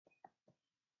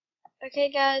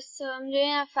Okay guys, so I'm doing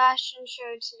a fashion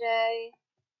show today,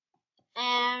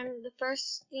 and the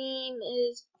first theme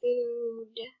is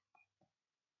food.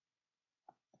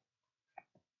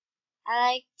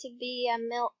 I like to be a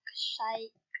milkshake,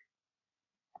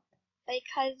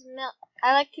 because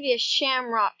I like to be a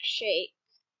shamrock shake.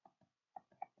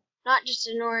 Not just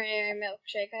an ordinary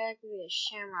milkshake, I like to be a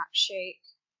shamrock shake.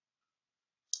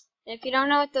 And if you don't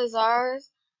know what those are,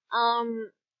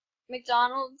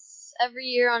 McDonald's, every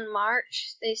year on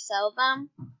March, they sell them.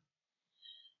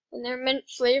 And they're mint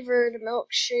flavored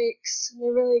milkshakes.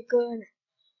 They're really good.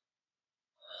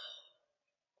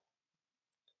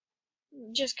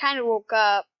 Just kind of woke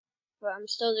up, but I'm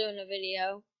still doing a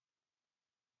video.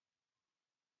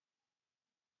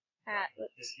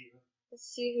 Let's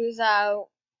see who's out.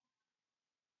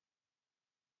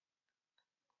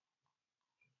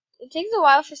 It takes a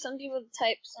while for some people to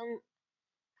type some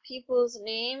people's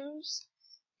names,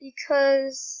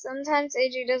 because sometimes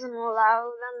AJ doesn't allow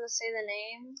them to say the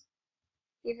name,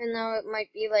 even though it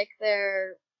might be like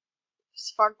their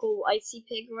Sparkle Icy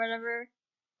Pig or whatever.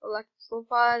 Electrical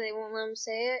Pod, they won't let them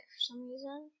say it for some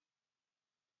reason.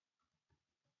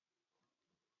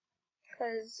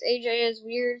 Because AJ is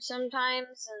weird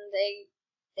sometimes, and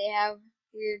they have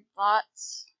weird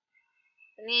thoughts.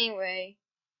 But anyway,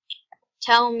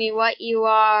 tell me what you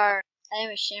are. I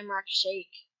am a shamrock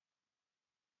shake.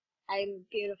 I'm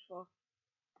beautiful.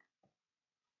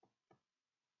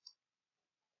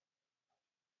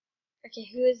 Okay,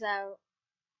 who is out?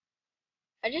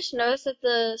 I just noticed that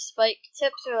the spike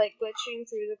tips are like glitching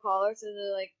through the collar, so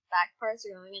the like back parts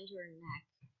are going into her neck.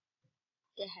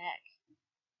 The heck?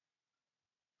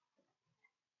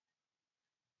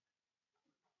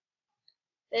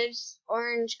 There's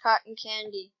orange cotton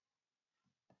candy.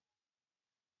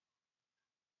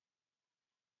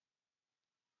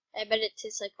 I bet it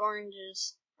tastes like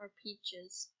oranges or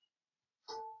peaches.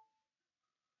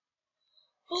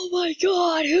 Oh my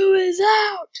god, who is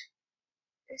out?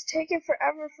 It's taking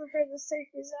forever for her to say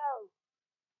who's out.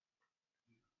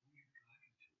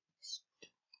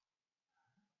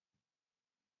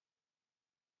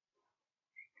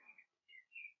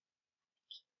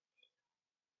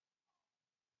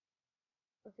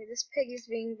 Okay, this pig is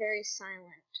being very silent.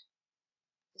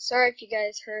 Sorry if you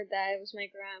guys heard that. It was my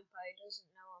grandpa. He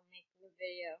doesn't know I'm making a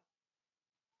video.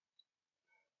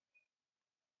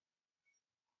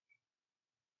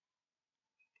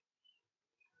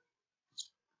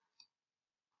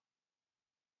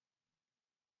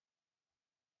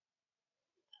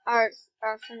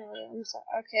 I'm sorry.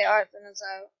 Okay, Arthur is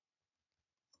out.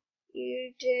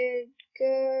 You did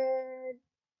good.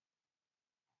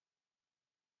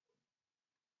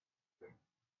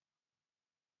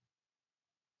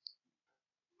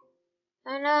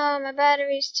 Oh no, my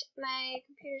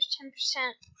computer's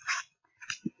 10%.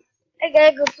 I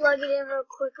gotta go plug it in real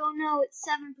quick. Oh no, it's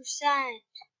 7%.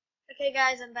 Okay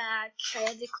guys, I'm back. I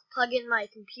had to plug in my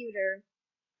computer.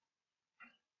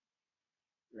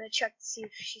 I'm gonna check to see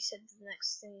if she said the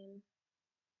next thing.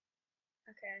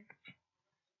 Okay.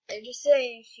 They're just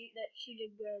saying that she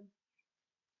did good.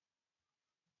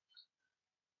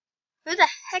 Who the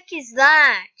heck is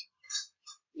that?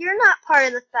 You're not part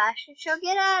of the fashion show.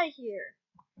 Get out of here.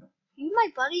 You my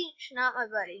buddy? You're not my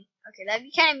buddy. Okay, that'd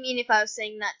be kind of mean if I was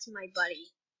saying that to my buddy.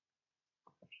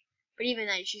 But even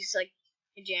then, she's like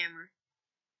a jammer.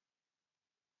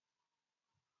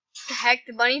 What the heck?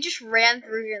 The bunny just ran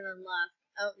through here and then left.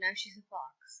 Oh, now she's a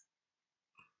fox.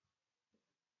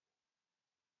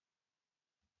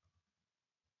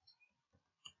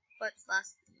 What's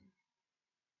last thing?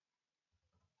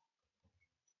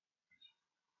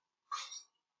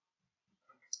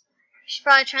 She's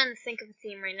probably trying to think of a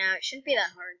theme right now. It shouldn't be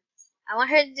that hard. I want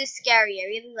her to do scary. I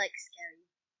really like scary.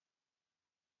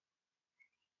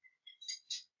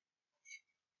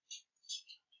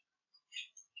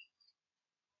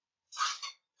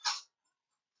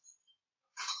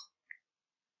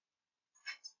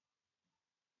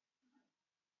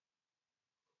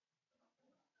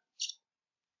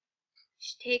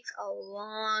 She takes a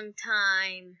long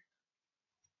time.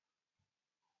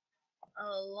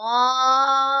 A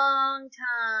long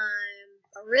time.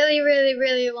 A really, really,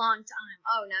 really long time.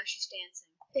 Oh, now she's dancing.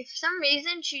 Okay, for some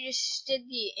reason, she just did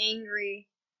the angry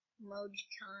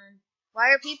emojicon.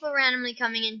 Why are people randomly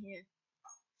coming in here?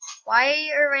 Why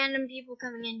are random people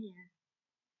coming in here?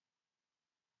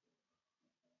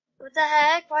 What the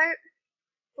heck?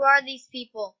 Who are these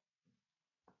people?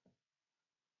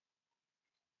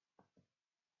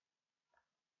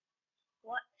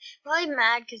 What? Probably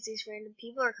mad because these random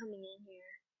people are coming in here.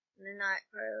 And they're not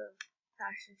part of the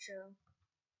fashion show.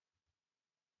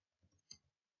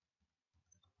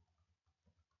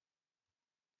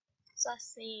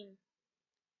 What's that theme?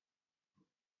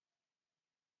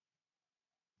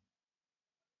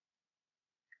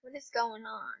 What is going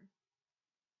on?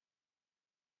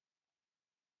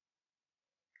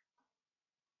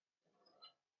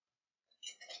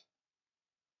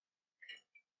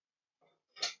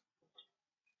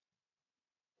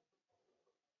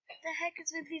 What the heck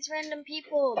is with these random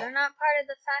people? They're not part of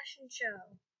the fashion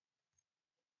show.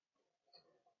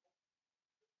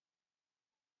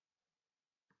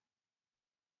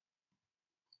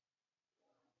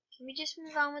 Can we just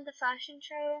move on with the fashion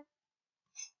show?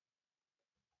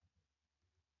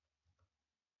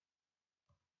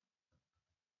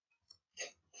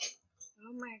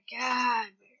 Oh my god.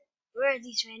 Where are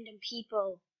these random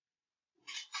people?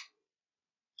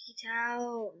 Get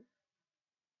out.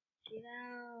 Get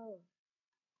out.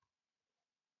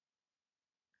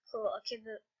 Cool. Okay,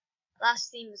 the last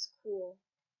theme is cool.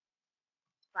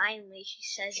 Finally, she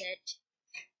says it.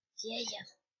 Yeah.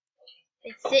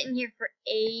 Been sitting here for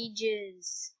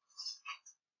ages.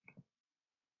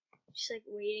 Just like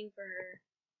waiting for her.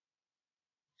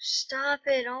 Stop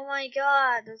it. Oh my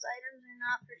god. Those items are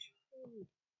not for food.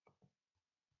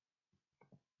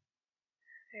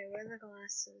 Okay, where are the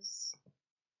glasses?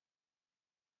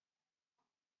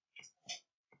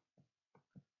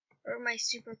 Where are my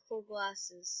super cool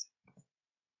glasses?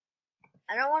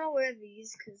 I don't want to wear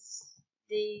these because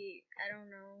I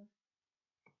don't know.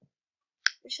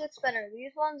 Which looks better,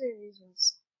 these ones or these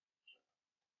ones?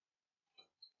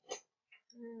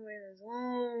 I'm gonna wear those.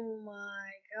 Oh my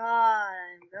god,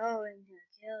 I'm going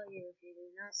to kill you if you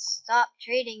do not stop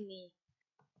trading me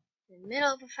in the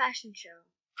middle of a fashion show.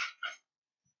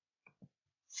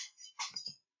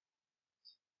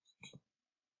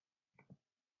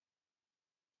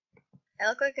 I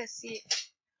look like a sea.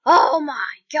 Oh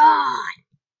my god!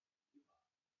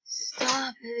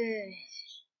 Stop it!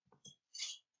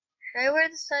 Should I wear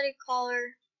the studded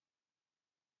collar?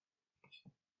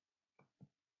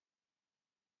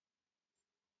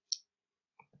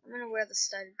 I'm gonna wear the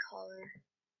studded collar.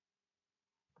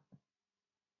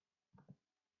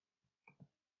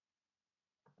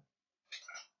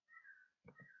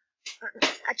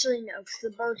 Actually, no, because the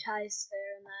bow tie's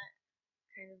there and that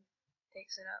kind of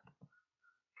takes it up.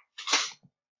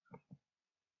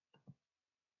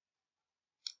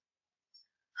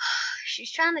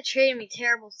 She's trying to trade me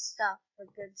terrible stuff for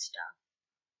good stuff.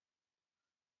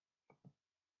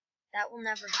 That will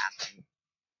never happen.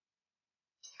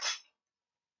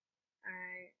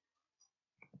 Alright.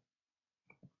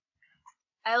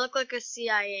 I look like a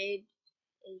CIA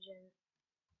agent.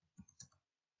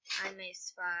 I'm a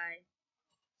spy.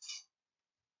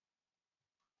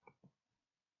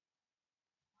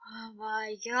 Oh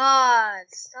my god,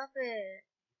 stop it.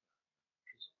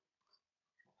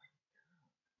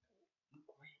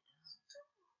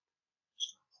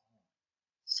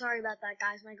 Sorry about that,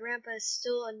 guys. My grandpa is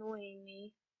still annoying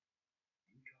me.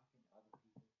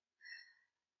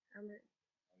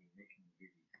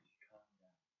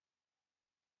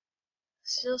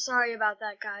 Still sorry about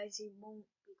that, guys. He won't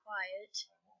be quiet.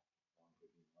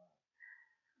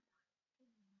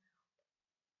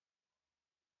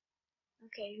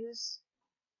 Okay,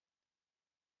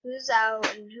 who's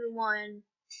out and who won?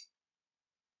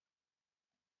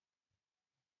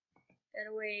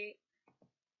 Gotta wait.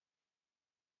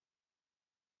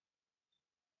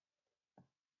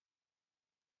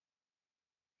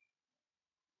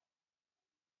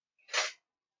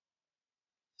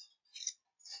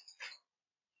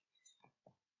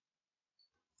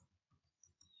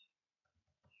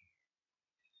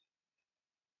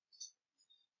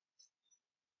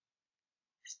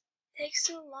 It takes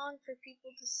so long for people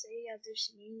to say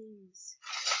others' names.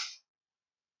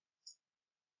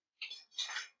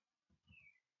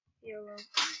 YOLO.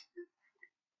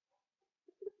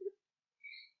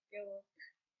 YOLO.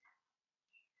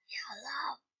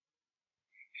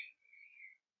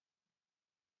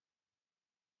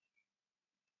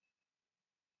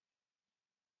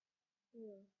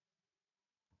 YOLO.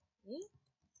 Me?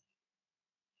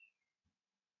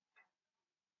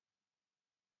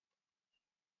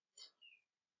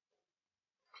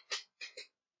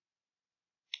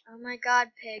 Oh my god,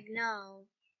 Pig, no.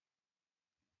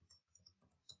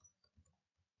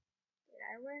 Did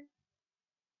I win?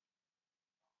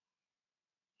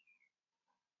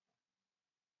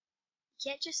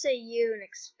 You can't just say you and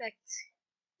expect,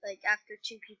 like, after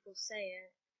two people say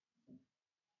it.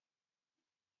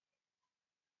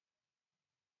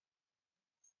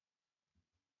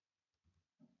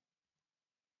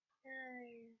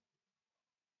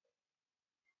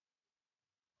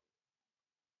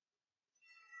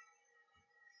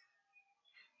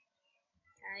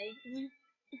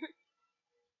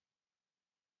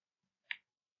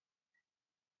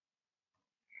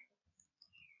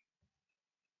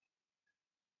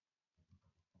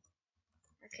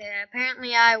 Okay,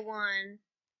 apparently I won.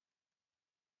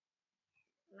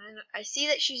 I see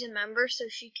that she's a member, so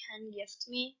she can gift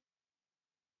me.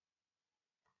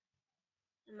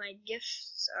 And my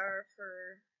gifts are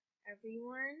for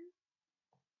everyone.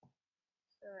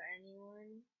 So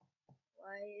anyone.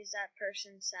 Why is that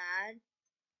person sad?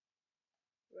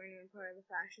 We're not part of the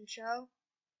fashion show.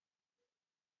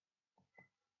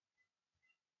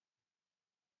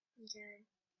 Okay.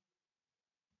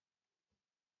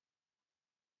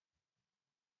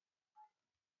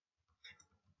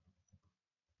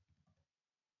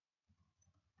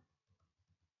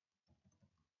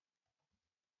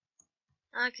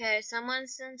 Okay,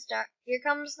 someone's in start. Here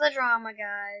comes the drama,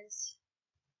 guys.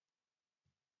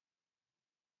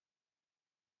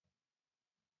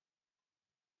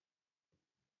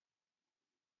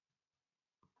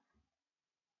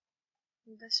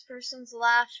 This person's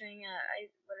laughing at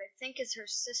what I think is her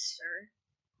sister.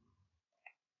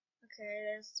 Okay,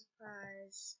 there's a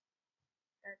surprise.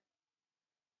 That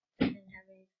didn't have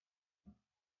any.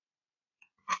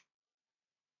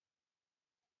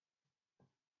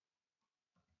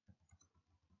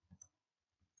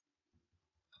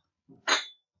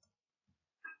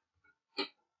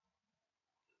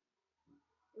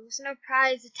 There was no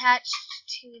prize attached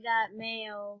to that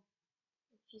mail.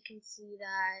 If you can see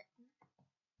that.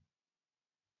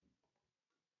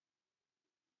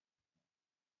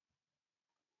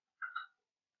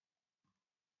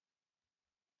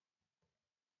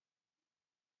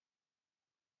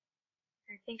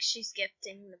 I think she's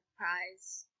gifting the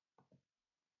prize.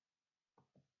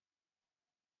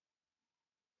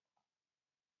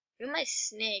 Look at my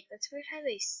snake. That's weird how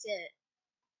they sit.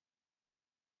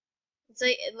 It's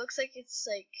like it looks like it's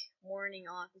like warning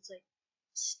off. It's like,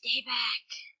 stay back.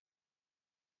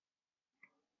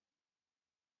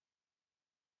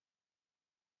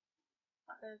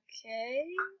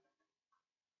 Okay.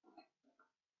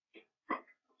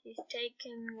 He's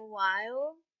taking a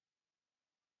while.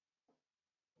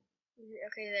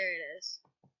 Okay, there it is.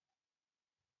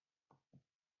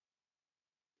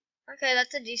 Okay,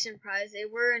 that's a decent prize. They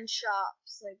were in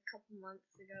shops like a couple months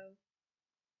ago.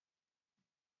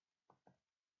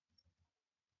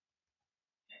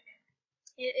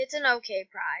 It's an okay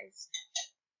prize.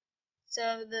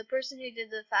 So the person who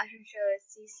did the fashion show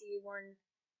is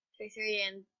sese133,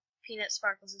 and Peanut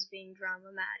Sparkles is being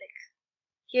dramatic.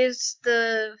 Here's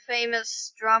the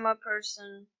famous drama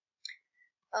person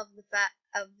of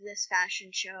this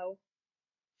fashion show.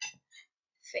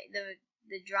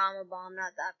 The drama bomb,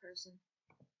 not that person.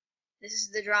 This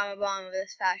is the drama bomb of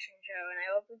this fashion show, and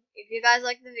I hope if you guys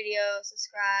like the video,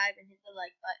 subscribe and hit the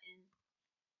like button.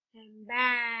 And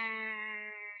bye.